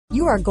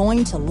You are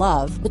going to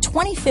love the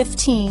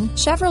 2015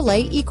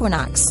 Chevrolet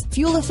Equinox.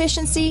 Fuel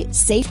efficiency,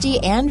 safety,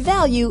 and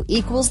value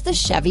equals the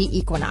Chevy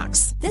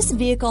Equinox. This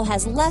vehicle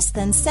has less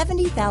than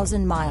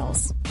 70,000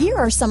 miles. Here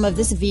are some of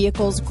this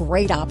vehicle's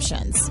great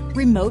options: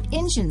 remote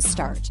engine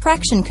start,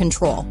 traction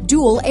control,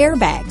 dual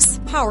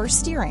airbags, power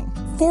steering,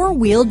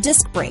 four-wheel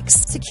disc brakes,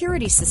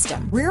 security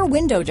system, rear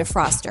window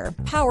defroster,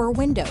 power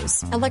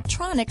windows,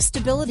 electronic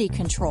stability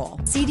control,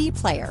 CD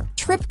player,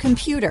 trip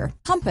computer,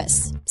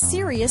 compass,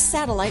 Sirius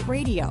satellite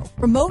radio,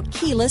 remote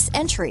keyless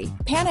entry,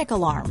 panic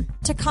alarm,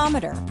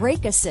 tachometer,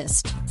 brake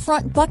assist,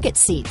 front bucket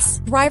seats,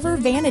 driver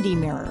vanity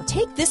mirror.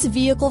 Take this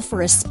vehicle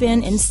for a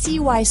spin and see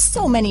why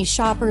so many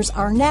shoppers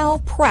are now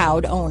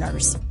proud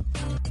owners.